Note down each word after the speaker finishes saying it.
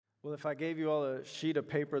Well, if I gave you all a sheet of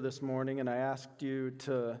paper this morning and I asked you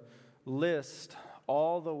to list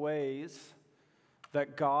all the ways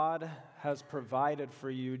that God has provided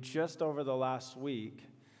for you just over the last week,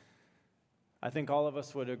 I think all of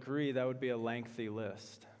us would agree that would be a lengthy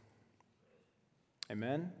list.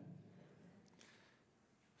 Amen?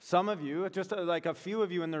 Some of you, just like a few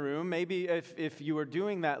of you in the room, maybe if you were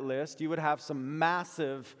doing that list, you would have some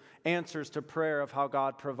massive answers to prayer of how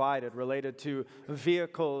God provided, related to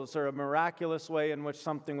vehicles or a miraculous way in which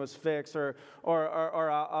something was fixed, or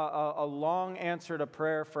a long answer to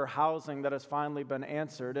prayer for housing that has finally been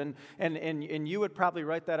answered. And you would probably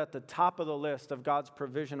write that at the top of the list of God's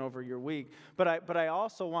provision over your week. But I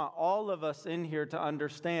also want all of us in here to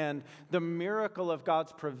understand the miracle of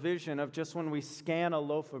God's provision of just when we scan a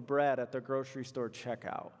loaf of bread at the grocery store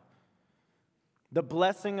checkout. The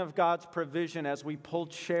blessing of God's provision as we pull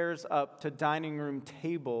chairs up to dining room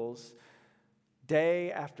tables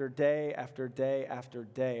day after day after day after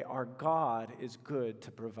day. Our God is good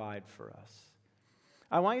to provide for us.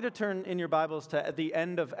 I want you to turn in your Bibles to the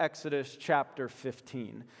end of Exodus chapter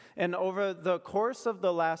 15. And over the course of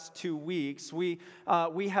the last 2 weeks, we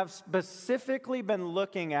have specifically been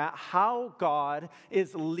looking at how God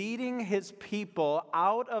is leading his people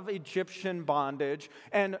out of Egyptian bondage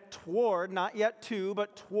and toward, not yet to,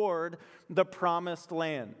 but toward the promised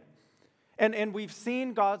land. And we've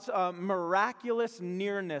seen God's miraculous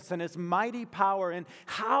nearness and his mighty power and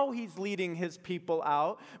how he's leading his people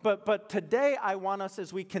out. But today I want us,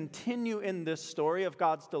 as we continue in this story of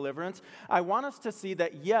God's deliverance, I want us to see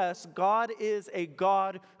that yes, God is a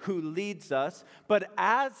God who leads us, but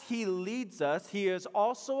as he leads us, he is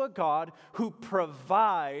also a God who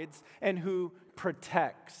provides and who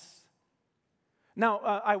protects. Now,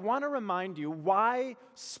 I want to remind you why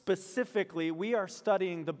specifically we are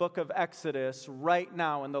studying the book of Exodus right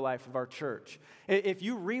now in the life of our church. If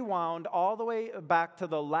you rewound all the way back to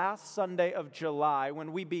the last Sunday of July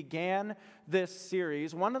when we began this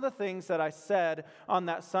series, one of the things that I said on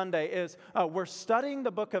that Sunday is we're studying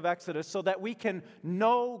the book of Exodus so that we can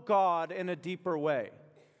know God in a deeper way.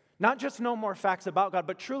 Not just know more facts about God,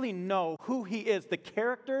 but truly know who he is, the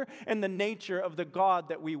character and the nature of the God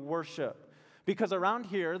that we worship. Because around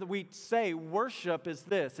here, we say worship is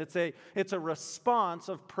this. It's a response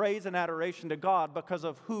of praise and adoration to God because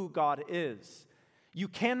of who God is. You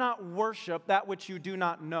cannot worship that which you do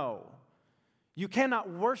not know. You cannot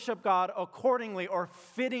worship God accordingly or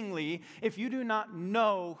fittingly if you do not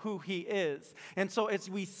know who he is. And so as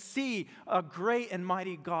we see a great and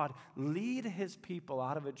mighty God lead his people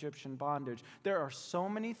out of Egyptian bondage, there are so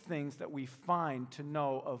many things that we find to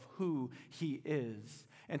know of who he is.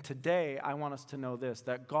 And today, I want us to know this,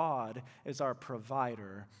 that God is our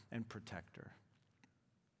provider and protector.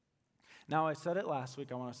 Now, I said it last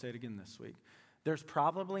week. I want to say it again this week. There's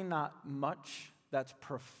probably not much that's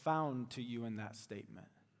profound to you in that statement.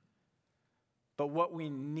 But what we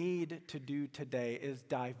need to do today is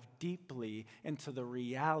dive deeply into the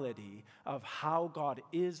reality of how God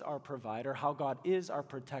is our provider, how God is our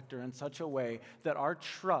protector in such a way that our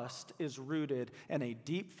trust is rooted in a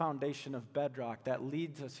deep foundation of bedrock that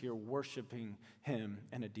leads us here worshiping him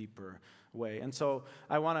in a deeper way. And so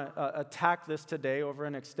I want to attack this today over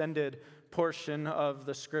an extended portion of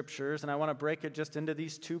the scriptures, and I want to break it just into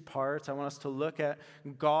these two parts. I want us to look at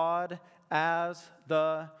God as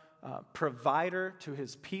the provider to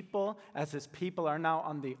his people, as his people are now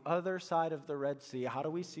on the other side of the Red Sea. How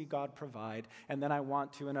do we see God provide? And then I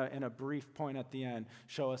want to, in a brief point at the end,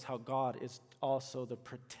 show us how God is also the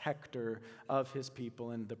protector of his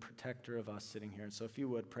people and the protector of us sitting here. And so if you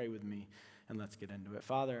would, pray with me, and let's get into it.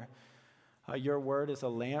 Father, your word is a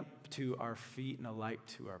lamp to our feet and a light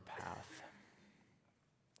to our path.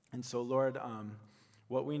 And so, Lord,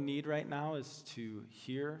 what we need right now is to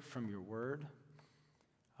hear from your word.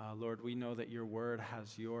 Lord, we know that your word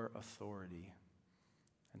has your authority.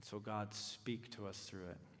 And so, God, speak to us through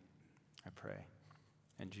it. I pray.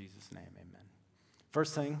 In Jesus' name, amen.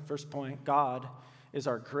 First point, God is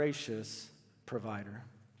our gracious provider.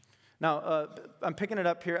 Now, I'm picking it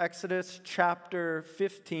up here, Exodus chapter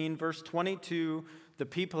 15, verse 22. The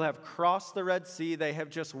people have crossed the Red Sea. They have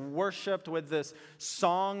just worshiped with this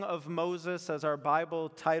Song of Moses, as our Bible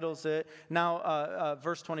titles it. Now,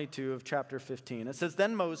 verse 22 of chapter 15. It says,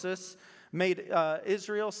 Then Moses made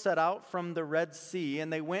Israel set out from the Red Sea,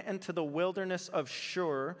 and they went into the wilderness of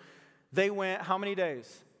Shur. They went how many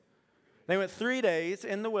days? They went 3 days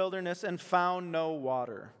in the wilderness and found no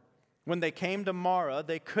water. When they came to Marah,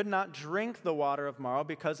 they could not drink the water of Marah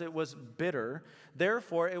because it was bitter.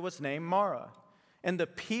 Therefore, it was named Marah. And the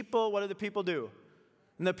people, what did the people do?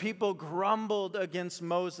 And the people grumbled against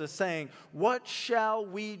Moses, saying, "What shall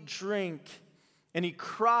we drink?" And he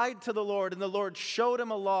cried to the Lord, and the Lord showed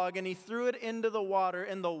him a log, and he threw it into the water,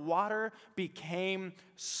 and the water became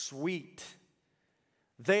sweet.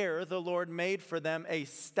 There the Lord made for them a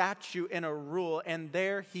statute and a rule, and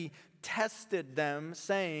there he tested them,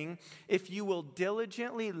 saying, "If you will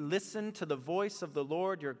diligently listen to the voice of the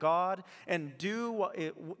Lord your God, and do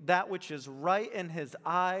that which is right in his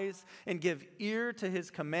eyes, and give ear to his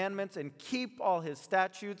commandments, and keep all his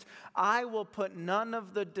statutes, I will put none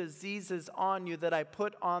of the diseases on you that I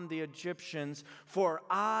put on the Egyptians, for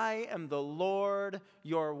I am the Lord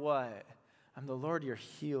your" what? "I'm the Lord your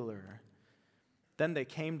healer." Then they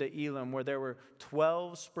came to Elim, where there were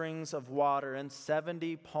 12 springs of water and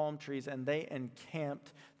 70 palm trees, and they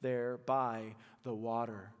encamped there by the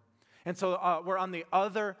water. And so we're on the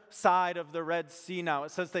other side of the Red Sea now.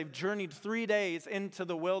 It says they've journeyed 3 days into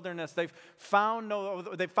the wilderness. They've found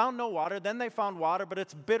no water. Then they found water, but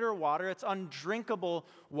it's bitter water. It's undrinkable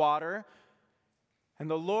water. And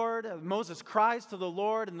Moses cries to the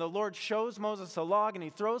Lord, and the Lord shows Moses a log, and he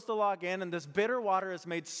throws the log in, and this bitter water is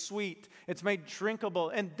made sweet. It's made drinkable.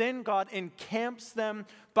 And then God encamps them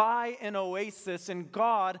by an oasis, and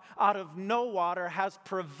God, out of no water, has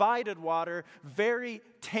provided water, very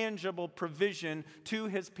tangible provision to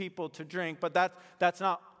his people to drink. But that's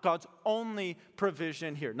not God's only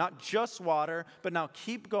provision here. Not just water, but now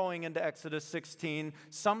keep going into Exodus 16.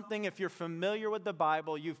 Something, if you're familiar with the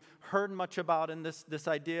Bible, you've heard much about in this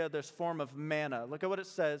idea, this form of manna. Look at what it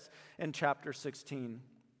says in chapter 16.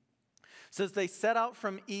 It says, "They set out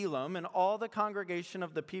from Elim, and all the congregation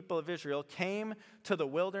of the people of Israel came to the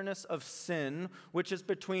wilderness of Sin, which is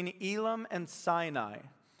between Elim and Sinai,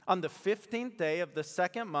 on the 15th day of the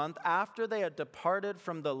second month after they had departed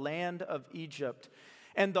from the land of Egypt.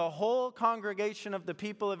 And the whole congregation of the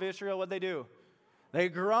people of Israel," what'd they do? "They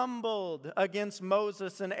grumbled against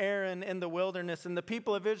Moses and Aaron in the wilderness. And the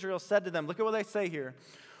people of Israel said to them," look at what they say here,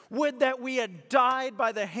 "Would that we had died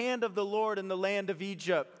by the hand of the Lord in the land of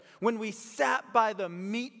Egypt, when we sat by the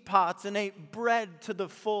meat pots and ate bread to the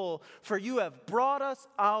full. For you have brought us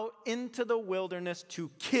out into the wilderness to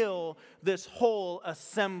kill this whole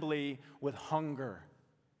assembly with hunger."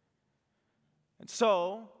 And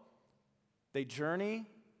so they journey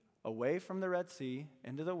away from the Red Sea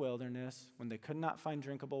into the wilderness. When they could not find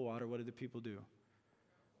drinkable water, what did the people do?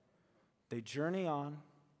 They journey on.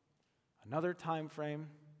 Another time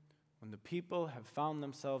frame, when the people have found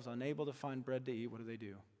themselves unable to find bread to eat, what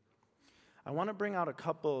do? I want to bring out a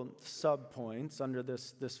couple sub-points under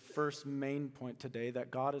this first main point today, that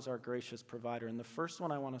God is our gracious provider. And the first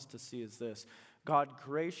one I want us to see is this: God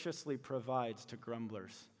graciously provides to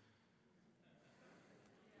grumblers.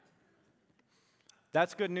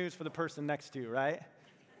 That's good news for the person next to you, right?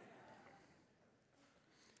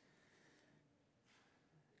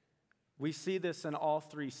 We see this in all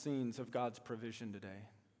three scenes of God's provision today.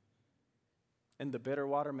 In the bitter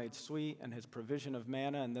water made sweet, and his provision of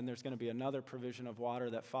manna, and then there's going to be another provision of water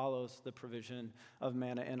that follows the provision of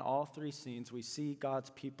manna. In all three scenes, we see God's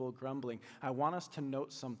people grumbling. I want us to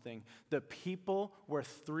note something. The people were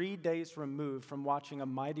 3 days removed from watching a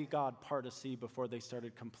mighty God part a sea before they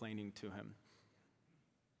started complaining to him.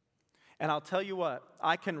 And I'll tell you what,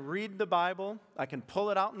 I can read the Bible, I can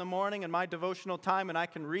pull it out in the morning in my devotional time, and I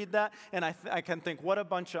can read that, and I can think, what a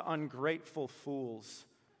bunch of ungrateful fools.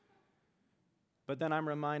 But then I'm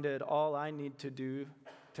reminded all I need to do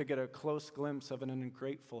to get a close glimpse of an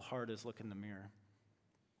ungrateful heart is look in the mirror.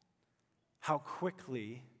 How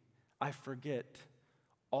quickly I forget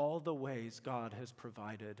all the ways God has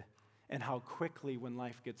provided, and how quickly when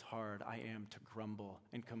life gets hard I am to grumble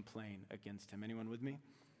and complain against him. Anyone with me?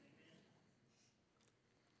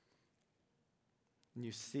 And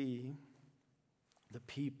you see the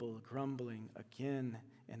people grumbling again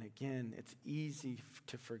and again. It's easy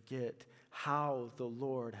to forget how the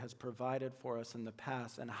Lord has provided for us in the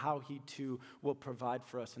past and how he too will provide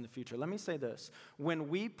for us in the future. Let me say this. When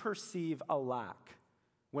we perceive a lack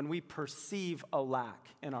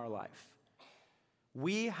in our life,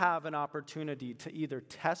 we have an opportunity to either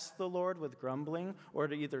test the Lord with grumbling or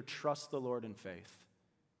to either trust the Lord in faith.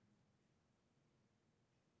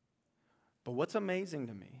 But what's amazing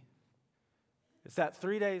to me is that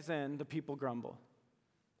 3 days in, the people grumble.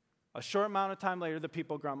 A short amount of time later, the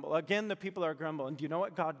people grumble. Again, the people are grumbling. And do you know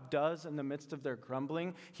what God does in the midst of their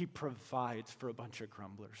grumbling? He provides for a bunch of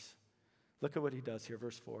grumblers. Look at what he does here,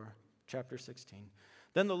 verse 4, chapter 16.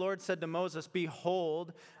 Then the Lord said to Moses,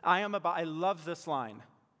 "Behold, I love this line.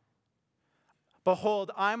 Behold,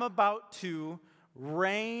 I'm about to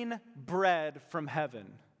rain bread from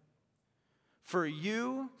heaven For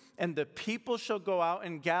you and the people shall go out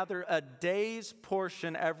and gather a day's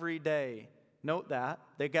portion every day. Note that.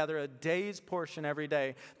 They gather a day's portion every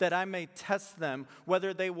day, that I may test them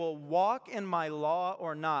whether they will walk in my law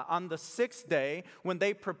or not. On the sixth day, when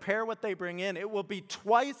they prepare what they bring in, it will be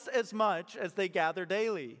twice as much as they gather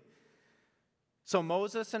daily. So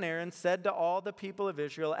Moses and Aaron said to all the people of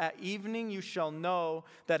Israel, at evening you shall know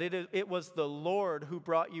that it was the Lord who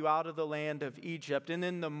brought you out of the land of Egypt. And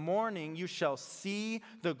in the morning you shall see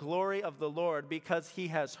the glory of the Lord, because he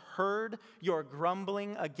has heard your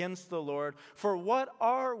grumbling against the Lord. For what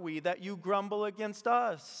are we that you grumble against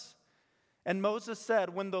us? And Moses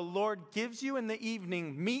said, when the Lord gives you in the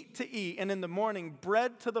evening meat to eat, and in the morning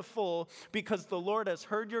bread to the full, because the Lord has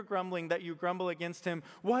heard your grumbling that you grumble against him,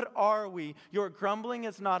 what are we? Your grumbling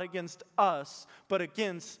is not against us, but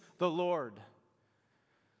against the Lord.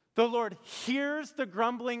 The Lord hears the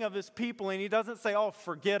grumbling of his people, and he doesn't say, oh,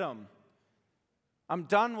 forget them. I'm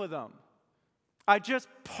done with them. I just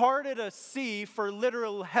parted a sea for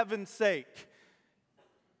literal heaven's sake.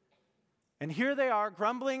 And here they are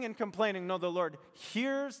grumbling and complaining. No, the Lord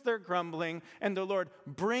hears their grumbling, and the Lord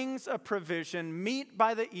brings a provision, meat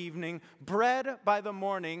by the evening, bread by the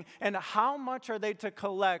morning. And how much are they to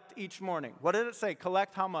collect each morning? What did it say?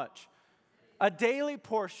 Collect how much? A daily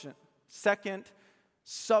portion. Second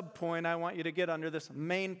sub-point I want you to get under this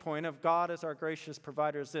main point of God as our gracious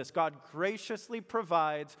provider is this. God graciously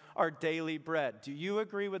provides our daily bread. Do you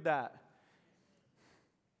agree with that?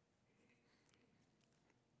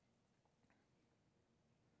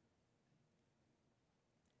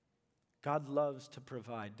 God loves to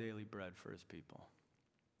provide daily bread for his people.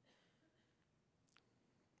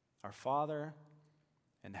 Our Father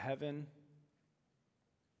in heaven,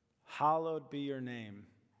 hallowed be your name.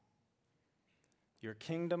 Your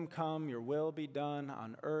kingdom come, your will be done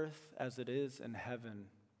on earth as it is in heaven.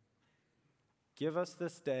 Give us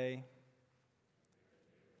this day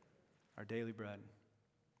our daily bread.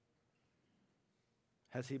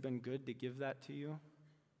 Has he been good to give that to you?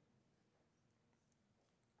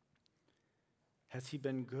 Has he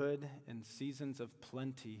been good in seasons of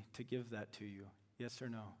plenty to give that to you? Yes or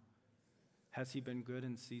no? Has he been good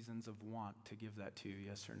in seasons of want to give that to you?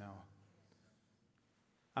 Yes or no?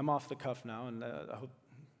 I'm off the cuff now, and I hope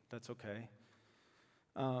that's okay.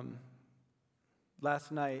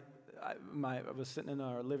 Last night, I was sitting in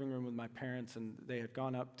our living room with my parents, and they had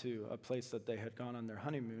gone up to a place that they had gone on their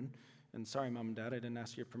honeymoon. And sorry, Mom and Dad, I didn't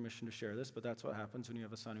ask your permission to share this, but that's what happens when you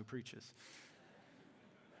have a son who preaches.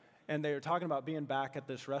 And they were talking about being back at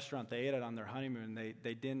this restaurant. They ate it on their honeymoon.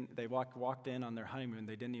 They walked in on their honeymoon.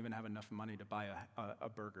 They didn't even have enough money to buy a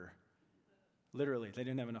burger. Literally, they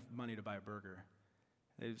didn't have enough money to buy a burger.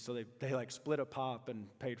 So they like split a pop and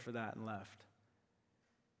paid for that and left.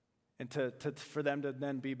 And for them to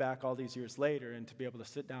then be back all these years later and to be able to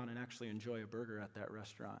sit down and actually enjoy a burger at that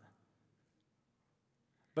restaurant.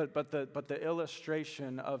 But the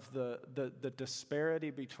illustration of the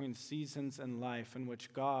disparity between seasons in life, in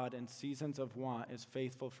which God in seasons of want is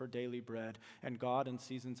faithful for daily bread, and God in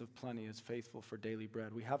seasons of plenty is faithful for daily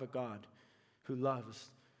bread. We have a God who loves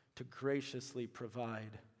to graciously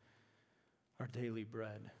provide our daily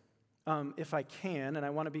bread. If I can, and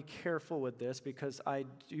I want to be careful with this because I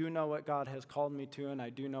do know what God has called me to, and I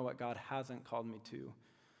do know what God hasn't called me to.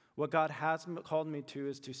 What God has called me to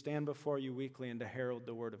is to stand before you weekly and to herald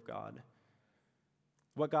the word of God.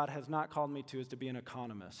 What God has not called me to is to be an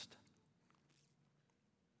economist.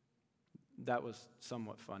 That was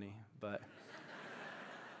somewhat funny, but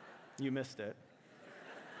you missed it.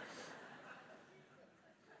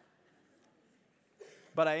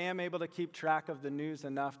 But I am able to keep track of the news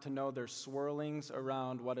enough to know there's swirlings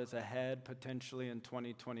around what is ahead potentially in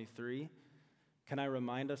 2023. Can I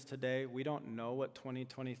remind us today, we don't know what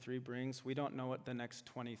 2023 brings. We don't know what the next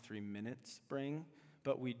 23 minutes bring,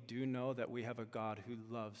 but we do know that we have a God who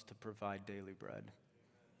loves to provide daily bread.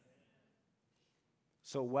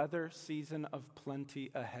 So whether season of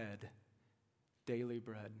plenty ahead, daily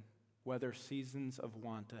bread. Whether seasons of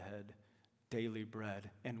want ahead, daily bread.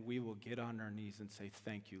 And we will get on our knees and say,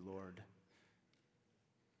 thank you, Lord.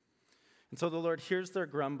 And so the Lord hears their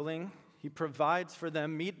grumbling. He provides for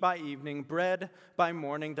them meat by evening, bread by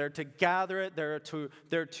morning. They're to gather it. They're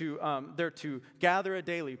to gather a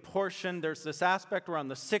daily portion. There's this aspect where on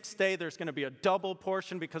the sixth day there's going to be a double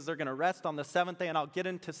portion because they're going to rest on the seventh day. And I'll get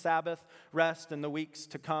into Sabbath rest in the weeks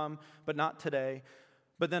to come, but not today.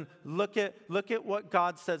 But then look at what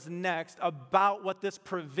God says next about what this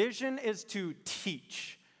provision is to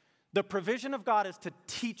teach. The provision of God is to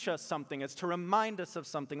teach us something. It's to remind us of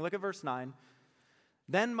something. Look at verse 9.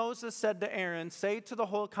 Then Moses said to Aaron, say to the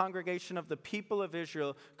whole congregation of the people of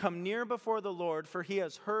Israel, come near before the Lord, for he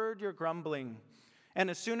has heard your grumbling. And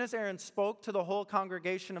as soon as Aaron spoke to the whole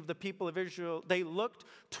congregation of the people of Israel, they looked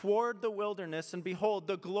toward the wilderness, and behold,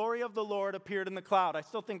 the glory of the Lord appeared in the cloud. I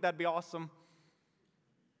still think that'd be awesome.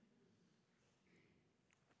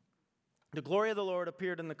 The glory of the Lord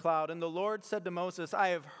appeared in the cloud, and the Lord said to Moses, I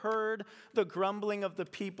have heard the grumbling of the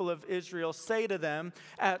people of Israel. Say to them,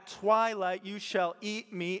 at twilight you shall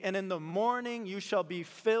eat meat, and in the morning you shall be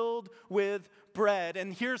filled with bread.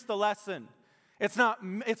 And here's the lesson. It's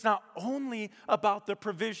not only about the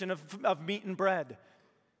provision of meat and bread.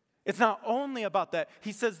 It's not only about that.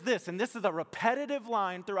 He says this, and this is a repetitive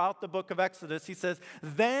line throughout the book of Exodus. He says,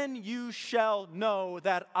 then you shall know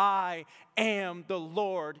that I am the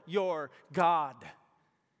Lord your God.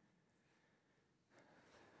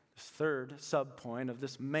 This third subpoint of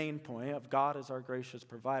this main point of God as our gracious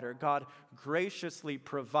provider. God graciously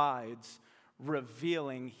provides,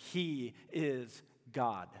 revealing He is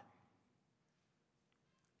God.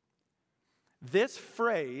 This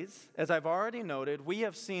phrase, as I've already noted, we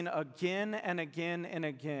have seen again and again and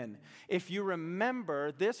again. If you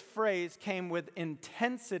remember, this phrase came with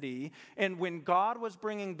intensity and when God was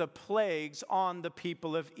bringing the plagues on the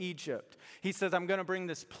people of Egypt. He says, I'm going to bring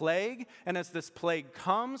this plague, and as this plague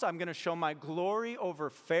comes, I'm going to show my glory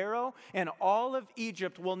over Pharaoh, and all of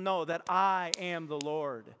Egypt will know that I am the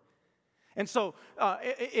Lord. And so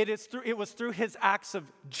it was through his acts of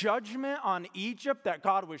judgment on Egypt that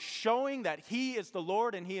God was showing that he is the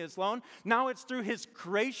Lord and he is alone. Now it's through his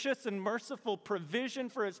gracious and merciful provision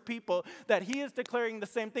for his people that he is declaring the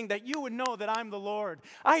same thing, that you would know that I'm the Lord.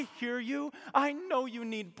 I hear you. I know you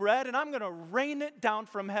need bread, and I'm going to rain it down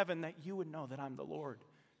from heaven that you would know that I'm the Lord.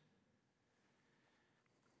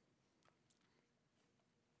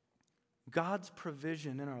 God's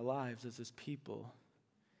provision in our lives as his people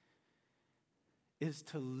is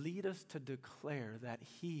to lead us to declare that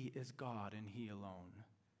he is God and he alone.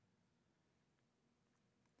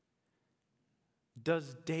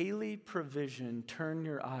 Does daily provision turn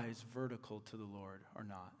your eyes vertical to the Lord or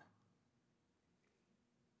not?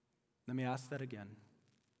 Let me ask that again.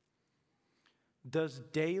 Does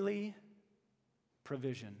daily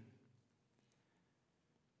provision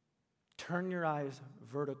turn your eyes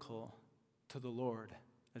vertical to the Lord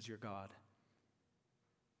as your God?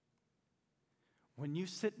 When you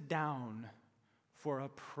sit down for a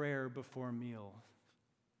prayer before meal,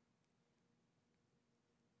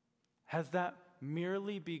 has that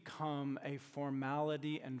merely become a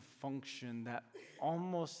formality and function that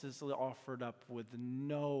almost is offered up with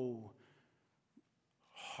no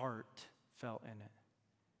heart felt in it?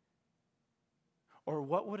 Or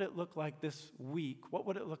what would it look like this week? What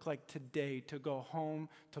would it look like today to go home,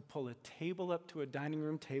 to pull a table up to a dining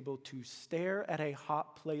room table, to stare at a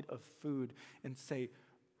hot plate of food and say,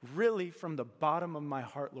 really from the bottom of my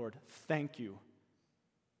heart, Lord, thank you.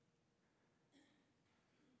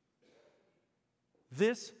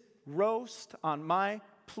 This roast on my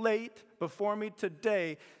plate before me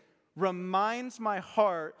today reminds my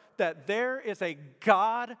heart that there is a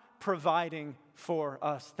God providing for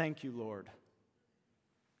us. Thank you, Lord.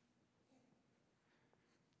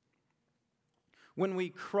 When we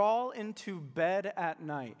crawl into bed at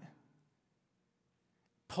night,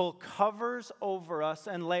 pull covers over us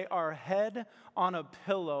and lay our head on a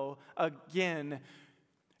pillow again,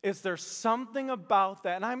 is there something about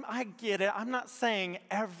that? And I get it. I'm not saying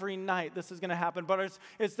every night this is going to happen, but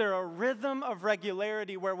is there a rhythm of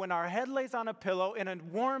regularity where when our head lays on a pillow in a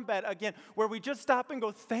warm bed, again, where we just stop and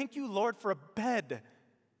go, thank you, Lord, for a bed?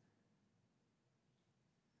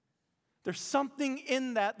 There's something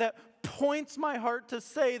in that points my heart to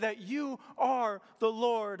say that you are the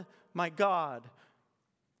Lord my God.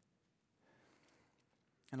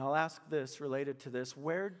 And I'll ask this related to this.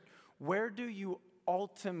 Where do you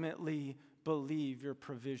ultimately believe your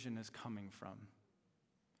provision is coming from?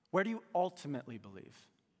 Where do you ultimately believe?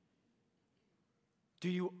 Do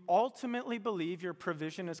you ultimately believe your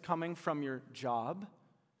provision is coming from your job?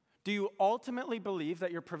 Do you ultimately believe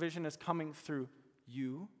that your provision is coming through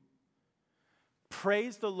you?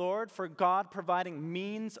 Praise the Lord for God providing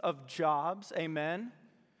means of jobs. Amen.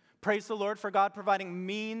 Praise the Lord for God providing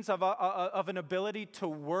means of an ability to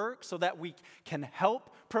work so that we can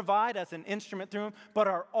help provide as an instrument through Him. But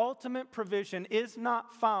our ultimate provision is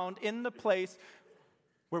not found in the place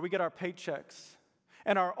where we get our paychecks.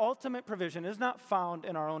 And our ultimate provision is not found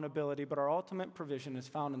in our own ability, but our ultimate provision is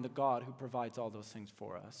found in the God who provides all those things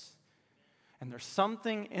for us. And there's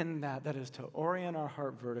something in that is to orient our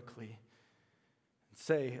heart vertically.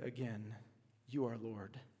 Say again, you are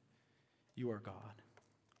Lord, you are God.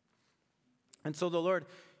 And so the Lord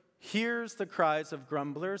hears the cries of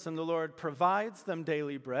grumblers, and the Lord provides them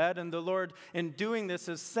daily bread. And the Lord, in doing this,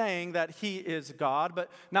 is saying that he is God.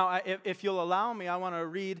 But now, if you'll allow me, I want to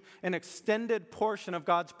read an extended portion of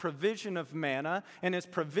God's provision of manna and his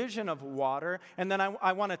provision of water. And then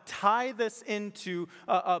I want to tie this into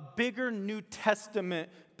a bigger New Testament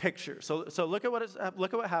picture. So look at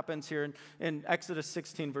what happens here in Exodus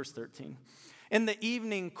 16, verse 13. In the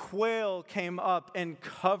evening, quail came up and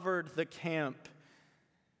covered the camp.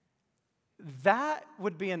 That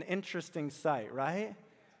would be an interesting sight, right?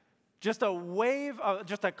 Just a wave,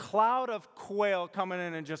 just a cloud of quail coming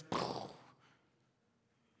in and just.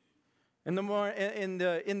 In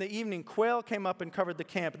the evening, quail came up and covered the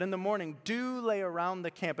camp. And in the morning, dew lay around the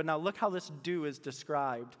camp. And now look how this dew is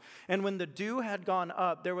described. And when the dew had gone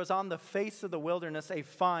up, there was on the face of the wilderness a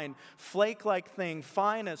fine, flake-like thing,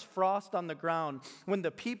 fine as frost on the ground. When the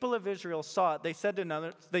people of Israel saw it, they said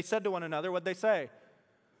to one another, what'd they say?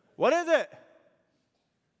 What is it?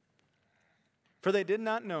 For they did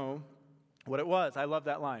not know what it was. I love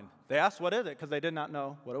that line. They asked, what is it? Because they did not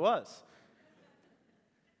know what it was.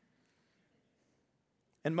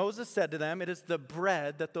 And Moses said to them, it is the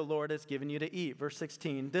bread that the Lord has given you to eat. Verse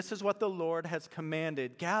 16, this is what the Lord has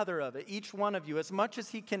commanded. Gather of it, each one of you, as much as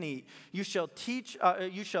he can eat. You shall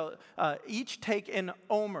each take an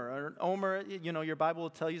omer. An omer, your Bible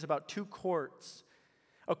will tell you, is about 2 quarts,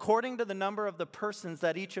 according to the number of the persons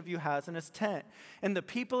that each of you has in his tent. And the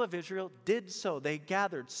people of Israel did so. They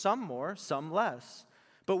gathered, some more, some less.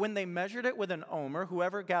 But when they measured it with an omer,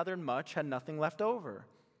 whoever gathered much had nothing left over,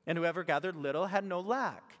 and whoever gathered little had no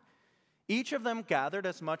lack. Each of them gathered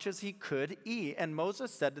as much as he could eat. And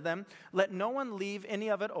Moses said to them, let no one leave any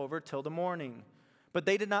of it over till the morning. But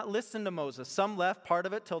they did not listen to Moses. Some left part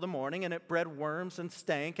of it till the morning, and it bred worms and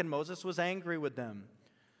stank, and Moses was angry with them.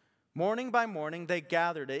 Morning by morning they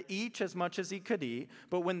gathered it, each as much as he could eat,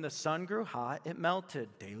 but when the sun grew hot, it melted,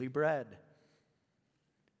 daily bread.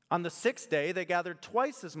 On the 6th day they gathered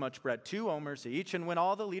twice as much bread, 2 omers each, and when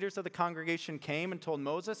all the leaders of the congregation came and told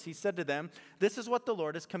Moses, he said to them, this is what the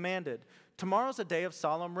Lord has commanded. Tomorrow's a day of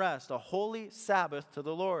solemn rest, a holy Sabbath to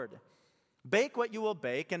the Lord. Bake what you will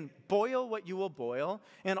bake, and boil what you will boil,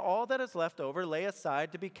 and all that is left over lay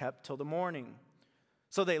aside to be kept till the morning.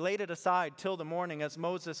 So they laid it aside till the morning as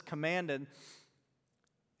Moses commanded,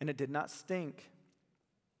 and it did not stink,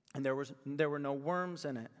 and there were no worms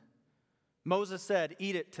in it. Moses said,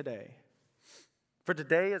 eat it today, for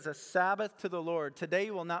today is a Sabbath to the Lord. Today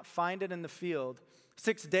you will not find it in the field.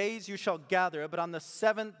 6 days you shall gather it, but on the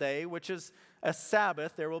 7th day, which is a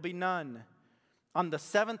Sabbath, there will be none. On the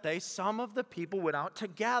 7th day, some of the people went out to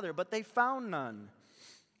gather, but they found none.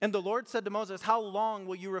 And the Lord said to Moses, how long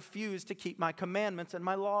will you refuse to keep my commandments and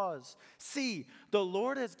my laws? See, the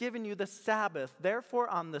Lord has given you the Sabbath. Therefore,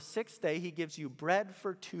 on the 6th day, he gives you bread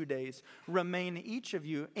for 2 days. Remain each of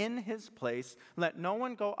you in his place. Let no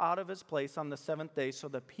one go out of his place on the 7th day. So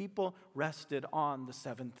the people rested on the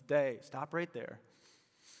 7th day. Stop right there.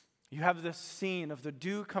 You have this scene of the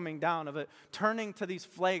dew coming down, of it turning to these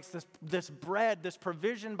flakes, this bread, this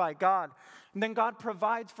provision by God. And then God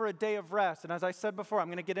provides for a day of rest. And as I said before, I'm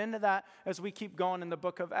going to get into that as we keep going in the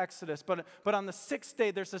book of Exodus. But on the 6th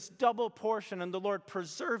day, there's this double portion, and the Lord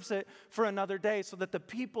preserves it for another day so that the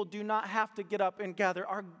people do not have to get up and gather.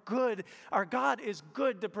 Our God is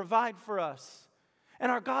good to provide for us. And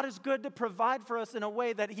our God is good to provide for us in a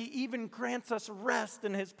way that he even grants us rest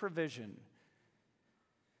in his provision.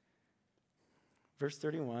 Verse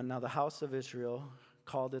 31, now the house of Israel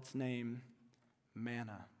called its name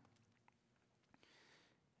manna.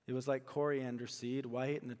 It was like coriander seed,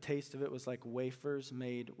 white, and the taste of it was like wafers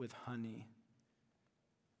made with honey.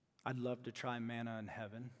 I'd love to try manna in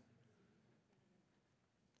heaven.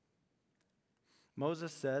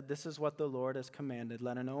 Moses said, this is what the Lord has commanded.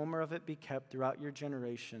 Let an omer of it be kept throughout your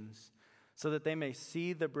generations, so that they may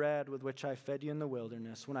see the bread with which I fed you in the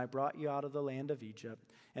wilderness when I brought you out of the land of Egypt.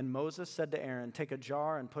 And Moses said to Aaron, take a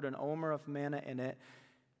jar and put an omer of manna in it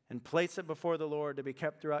and place it before the Lord to be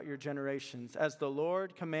kept throughout your generations. As the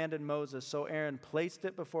Lord commanded Moses, so Aaron placed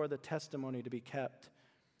it before the testimony to be kept.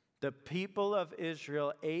 The people of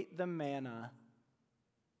Israel ate the manna,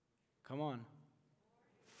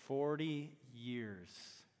 40 years.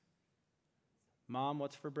 Mom,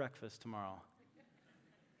 what's for breakfast tomorrow?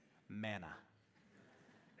 Manna.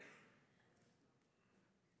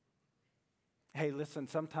 Hey, listen,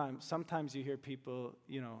 sometimes you hear people,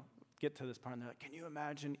 get to this part and they're like, can you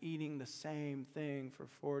imagine eating the same thing for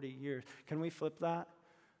 40 years? Can we flip that?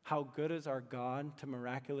 How good is our God to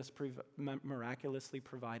miraculously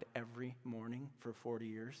provide every morning for 40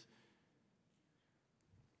 years?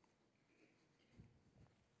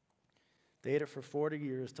 They ate it for 40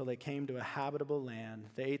 years till they came to a habitable land.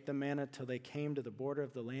 They ate the manna till they came to the border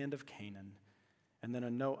of the land of Canaan. And then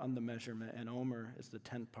a note on the measurement, and omer is the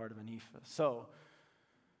 10th part of an ephah. So,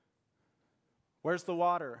 where's the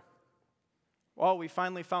water? Well, we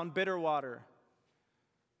finally found bitter water.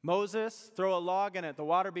 Moses, throw a log in it. The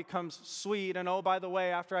water becomes sweet. And oh, by the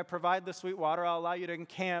way, after I provide the sweet water, I'll allow you to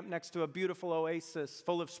encamp next to a beautiful oasis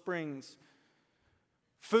full of springs.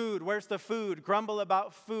 Food, where's the food? Grumble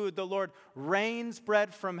about food. The Lord rains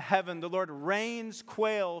bread from heaven. The Lord rains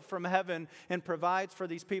quail from heaven and provides for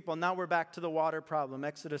these people. Now we're back to the water problem.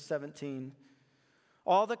 Exodus 17.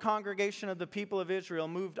 All the congregation of the people of Israel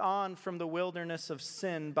moved on from the wilderness of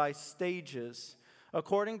sin by stages,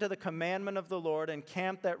 according to the commandment of the Lord, and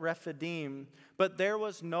camped at Rephidim. But there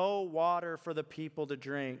was no water for the people to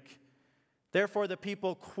drink. Therefore the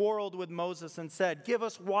people quarreled with Moses and said, "Give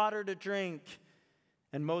us water to drink."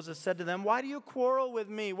 And Moses said to them, "Why do you quarrel with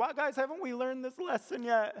me? Why, guys, haven't we learned this lesson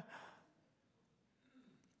yet?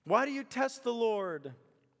 Why do you test the Lord?"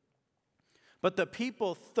 But the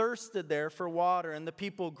people thirsted there for water, and the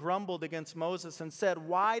people grumbled against Moses and said,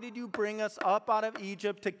 "Why did you bring us up out of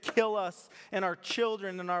Egypt to kill us and our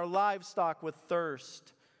children and our livestock with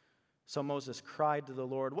thirst?" So Moses cried to the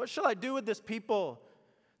Lord, "What shall I do with this people?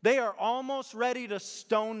 They are almost ready to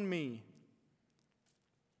stone me."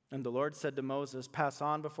 And the Lord said to Moses, "Pass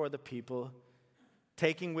on before the people,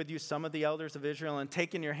 taking with you some of the elders of Israel, and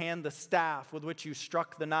take in your hand the staff with which you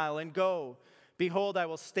struck the Nile, and go. Behold, I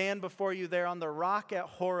will stand before you there on the rock at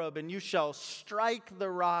Horeb, and you shall strike the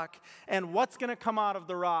rock." And what's going to come out of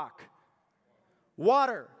the rock?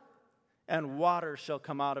 Water. "And water shall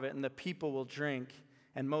come out of it, and the people will drink."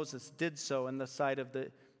 And Moses did so in the sight of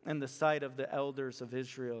the elders of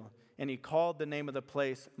Israel. And he called the name of the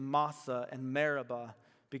place Massah and Meribah,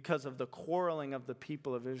 because of the quarreling of the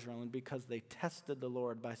people of Israel, and because they tested the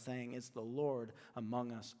Lord by saying, "Is the Lord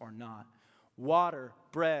among us or not?" Water,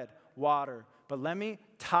 bread, water. But let me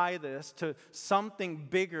tie this to something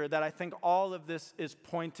bigger that I think all of this is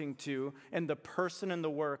pointing to in the person and the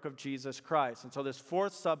work of Jesus Christ. And so this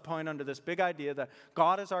fourth subpoint under this big idea that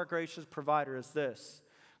God is our gracious provider is this: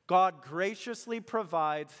 God graciously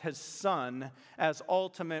provides his Son as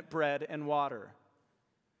ultimate bread and water.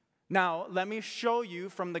 Now, let me show you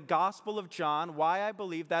from the Gospel of John why I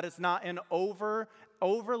believe that is not an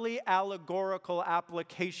overly allegorical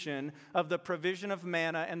application of the provision of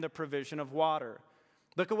manna and the provision of water.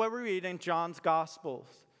 Look at what we read in John's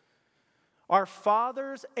Gospels. "Our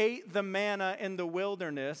fathers ate the manna in the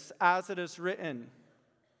wilderness, as it is written.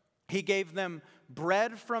 He gave them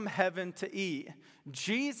bread from heaven to eat."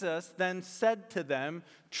 Jesus then said to them,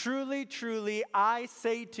 "Truly, truly, I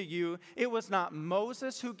say to you, it was not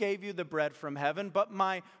Moses who gave you the bread from heaven, but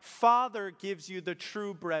my Father gives you the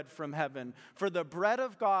true bread from heaven. For the bread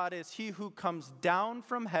of God is he who comes down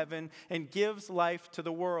from heaven and gives life to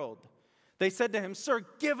the world." They said to him, "Sir,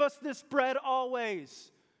 give us this bread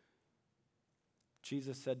always."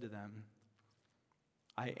 Jesus said to them,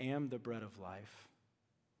 "I am the bread of life.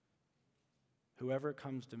 Whoever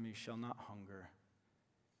comes to me shall not hunger,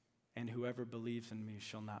 and whoever believes in me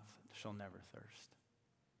shall never thirst."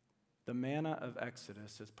 The manna of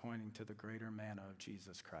Exodus is pointing to the greater manna of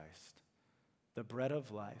Jesus Christ, the bread of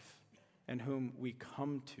life, in whom we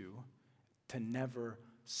come to never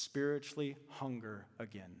spiritually hunger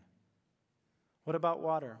again. What about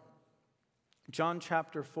water? John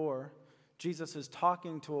chapter 4, Jesus is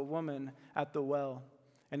talking to a woman at the well.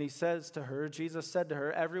 And Jesus said to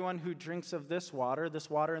her, "Everyone who drinks of this water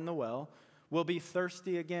in the well, will be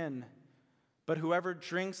thirsty again. But whoever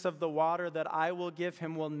drinks of the water that I will give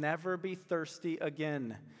him will never be thirsty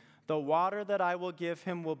again. The water that I will give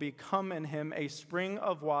him will become in him a spring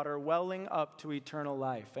of water welling up to eternal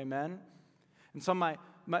life." Amen? And so my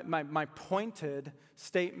pointed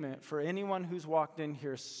statement for anyone who's walked in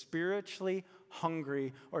here spiritually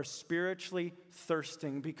hungry or spiritually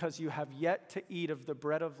thirsting because you have yet to eat of the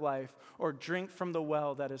bread of life or drink from the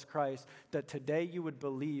well that is Christ, that today you would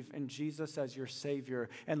believe in Jesus as your Savior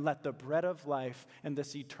and let the bread of life and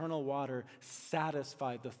this eternal water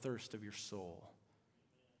satisfy the thirst of your soul.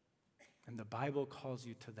 And the Bible calls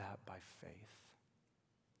you to that by faith.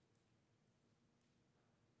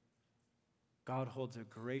 God holds a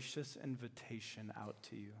gracious invitation out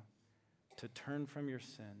to you to turn from your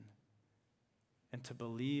sin and to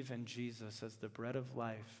believe in Jesus as the bread of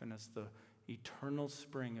life and as the eternal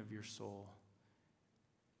spring of your soul.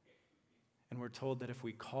 And we're told that if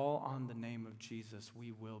we call on the name of Jesus,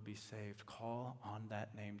 we will be saved. Call on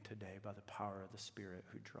that name today by the power of the Spirit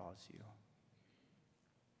who draws you.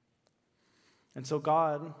 And so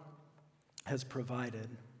God has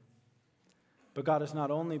provided But God is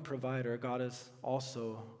not only provider, God is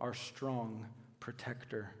also our strong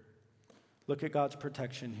protector. Look at God's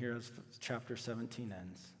protection here as chapter 17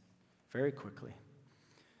 ends. Very quickly.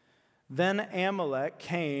 Then Amalek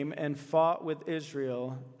came and fought with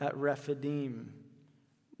Israel at Rephidim.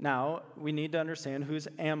 Now, we need to understand who's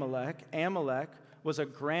Amalek. Amalek was a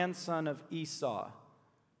grandson of Esau.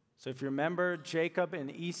 So if you remember, Jacob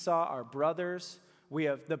and Esau are brothers.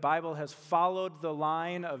 The Bible has followed the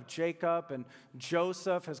line of Jacob, and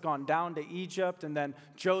Joseph has gone down to Egypt, and then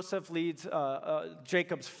Joseph leads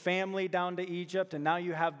Jacob's family down to Egypt, and now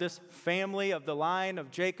you have this family of the line of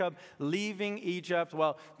Jacob leaving Egypt.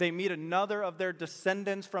 Well, they meet another of their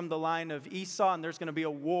descendants from the line of Esau, and there's going to be a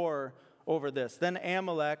war over this. Then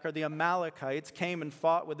Amalek, or the Amalekites, came and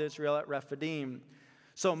fought with Israel at Rephidim.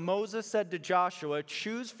 So Moses said to Joshua,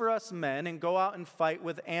 "Choose for us men and go out and fight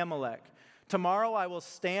with Amalek. Tomorrow I will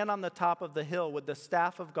stand on the top of the hill with the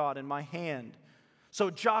staff of God in my hand." So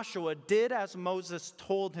Joshua did as Moses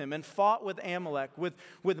told him and fought with Amalek.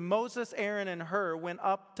 With Moses, Aaron, and Hur went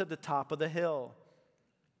up to the top of the hill.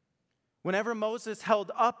 Whenever Moses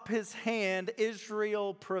held up his hand,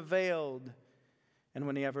 Israel prevailed. And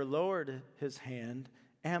when he ever lowered his hand,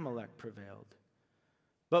 Amalek prevailed.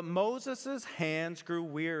 But Moses' hands grew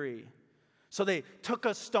weary. So they took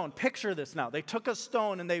a stone. Picture this now. They took a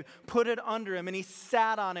stone and they put it under him, and he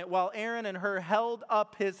sat on it while Aaron and Hur held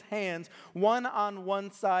up his hands, one on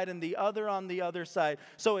one side and the other on the other side.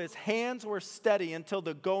 So his hands were steady until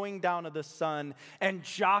the going down of the sun, and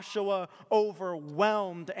Joshua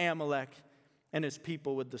overwhelmed Amalek and his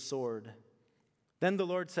people with the sword. Then the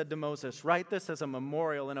Lord said to Moses, "Write this as a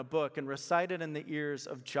memorial in a book and recite it in the ears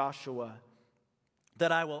of Joshua,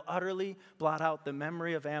 that I will utterly blot out the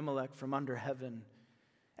memory of Amalek from under heaven."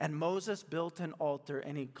 And Moses built an altar,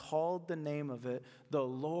 and he called the name of it, "The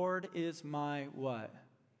Lord is my" what?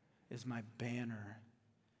 "Is my banner,"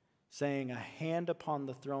 saying, "A hand upon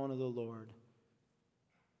the throne of the Lord.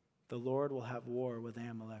 The Lord will have war with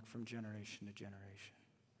Amalek from generation to generation."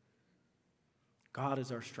 God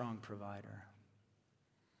is our strong provider.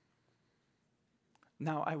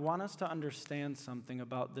 Now, I want us to understand something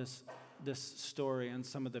about this story and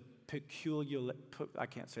some of the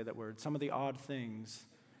some of the odd things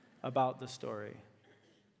about the story.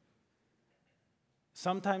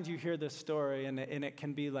 Sometimes you hear this story and it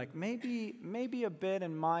can be like maybe a bit,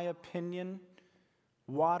 in my opinion,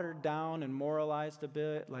 watered down and moralized a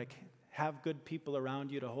bit, like have good people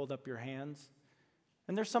around you to hold up your hands.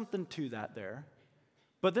 And there's something to that there.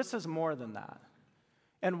 But this is more than that.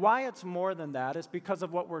 And why it's more than that is because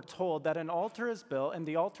of what we're told, that an altar is built, and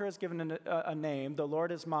the altar is given a name, the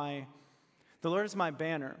Lord is my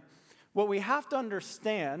banner. What we have to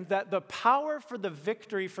understand, that the power for the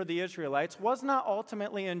victory for the Israelites was not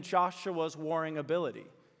ultimately in Joshua's warring ability.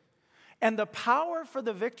 And the power for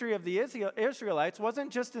the victory of the Israelites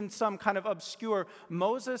wasn't just in some kind of obscure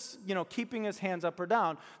Moses, keeping his hands up or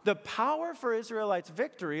down. The power for Israelites'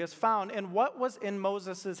 victory is found in what was in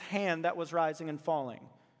Moses' hand that was rising and falling.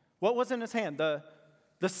 What was in his hand? The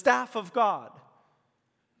staff of God.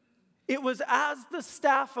 It was as the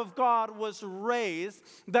staff of God was raised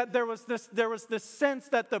that there was this sense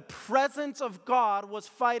that the presence of God was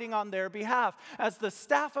fighting on their behalf. As the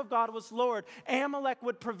staff of God was lowered, Amalek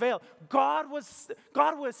would prevail. God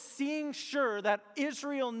was seeing sure that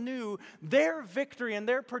Israel knew their victory and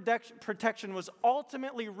their protection was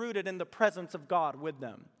ultimately rooted in the presence of God with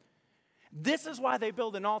them. This is why they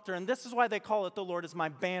build an altar, and this is why they call it "The Lord is my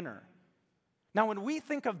banner." Now, when we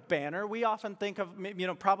think of banner, we often think of,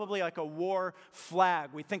 probably like a war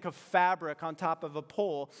flag. We think of fabric on top of a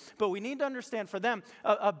pole. But we need to understand, for them,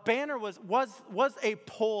 a banner was a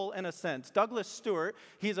pole in a sense. Douglas Stewart,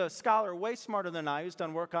 he's a scholar way smarter than I, who's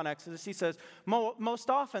done work on Exodus. He says, most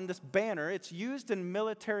often this banner, it's used in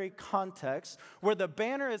military context, where the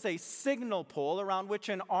banner is a signal pole around which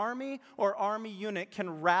an army or army unit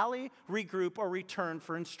can rally, regroup, or return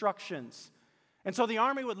for instructions. And so the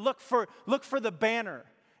army would look for the banner,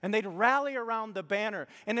 and they'd rally around the banner.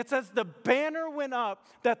 And it says the banner went up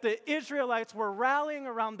that the Israelites were rallying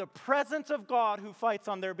around the presence of God who fights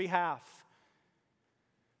on their behalf.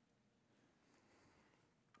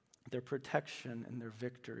 Their protection and their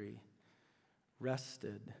victory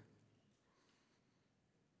rested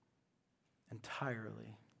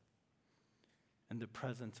entirely in the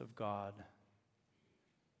presence of God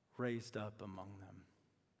raised up among them.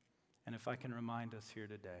 And if I can remind us here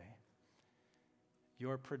today,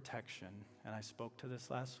 your protection, and I spoke to this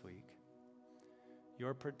last week,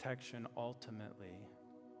 your protection ultimately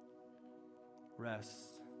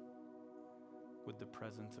rests with the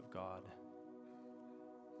presence of God,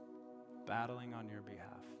 battling on your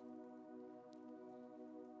behalf.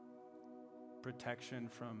 protection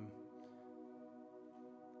from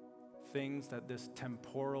things that this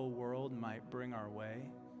temporal world might bring our way,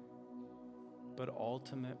 but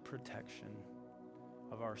ultimate protection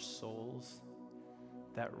of our souls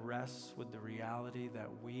that rests with the reality that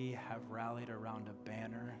we have rallied around a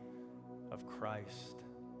banner of Christ,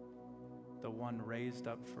 the one raised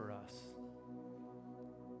up for us,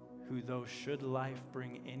 who though should life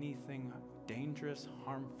bring anything dangerous,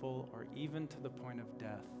 harmful, or even to the point of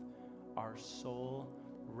death, our soul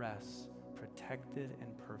rests protected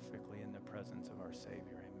and perfectly in the presence of our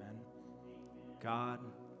Savior. Amen. God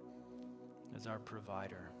is our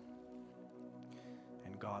provider,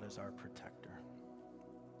 and God is our protector.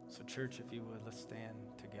 So church, if you would, let's stand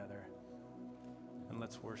together and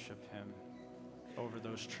let's worship him over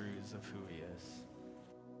those truths of who he is.